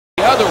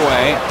other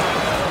way.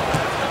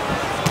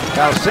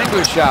 Now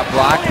single shot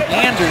block.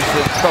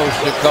 Anderson coast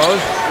to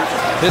coast.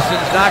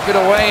 Pistons knock it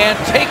away and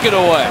take it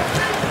away.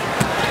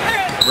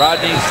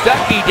 Rodney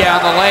Stuckey down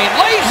the lane,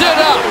 lays it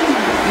up,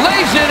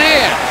 lays it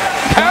in.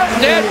 Count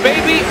that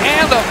baby,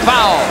 and a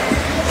foul.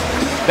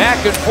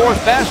 Back and forth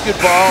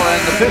basketball,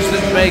 and the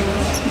Pistons make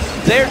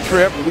their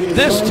trip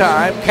this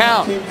time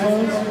count.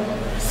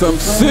 Some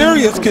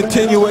serious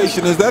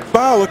continuation as that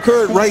foul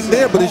occurred right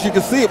there, but as you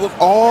can see, it was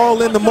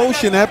all in the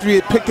motion after he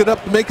had picked it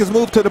up to make his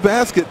move to the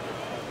basket.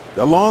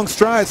 The long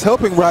strides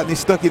helping Rodney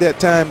Stuckey that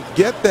time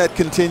get that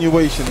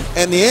continuation.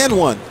 And the and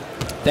one.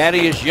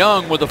 Thaddeus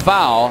Young with a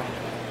foul.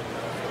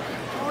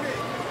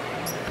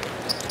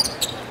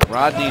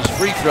 Rodney's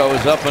free throw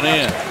is up and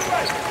in.